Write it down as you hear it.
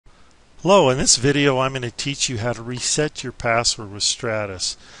Hello, in this video I'm going to teach you how to reset your password with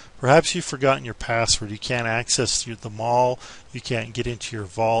Stratus. Perhaps you've forgotten your password, you can't access the mall, you can't get into your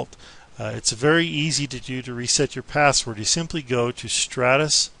vault. It's very easy to do to reset your password. You simply go to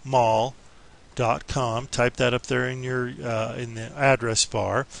stratusmall.com, type that up there in the address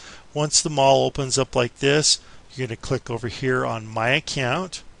bar. Once the mall opens up like this, you're going to click over here on My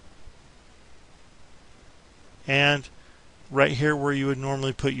Account, and right here where you would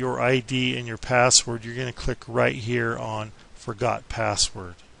normally put your ID and your password, you're going to click right here on Forgot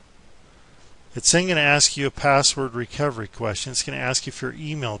Password. It's then going to ask you a password recovery question. It's going to ask you for your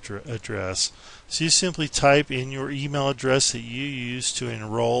email address. So you simply type in your email address that you use to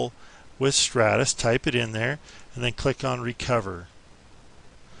enroll with Stratus, type it in there, and then click on Recover.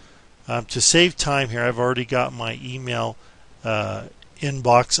 To save time here, I've already got my email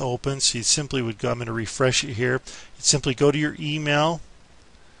inbox open, so you simply would go, I'm going to refresh it here. You'd simply go to your email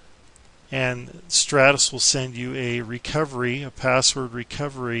and Stratus will send you a password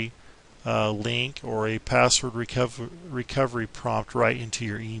recovery link or a password recovery prompt right into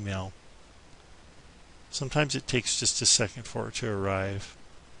your email. Sometimes it takes just a second for it to arrive.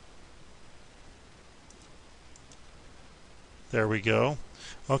 There we go.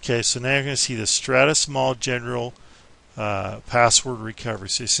 Okay, so now you're going to see the Stratus Mall General password recovery.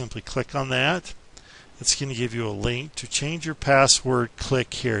 So you simply click on that. It's going to give you a link to change your password.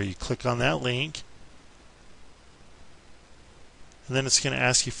 Click here. You click on that link, and then it's going to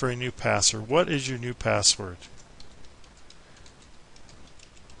ask you for a new password. What is your new password?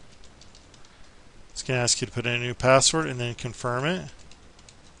 It's going to ask you to put in a new password and then confirm it,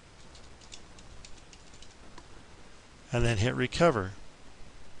 and then hit recover.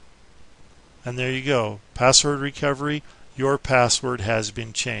 And there you go. Password recovery. Your password has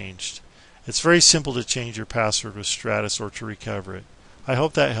been changed. It's very simple to change your password with Stratus or to recover it. I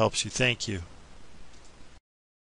hope that helps you. Thank you.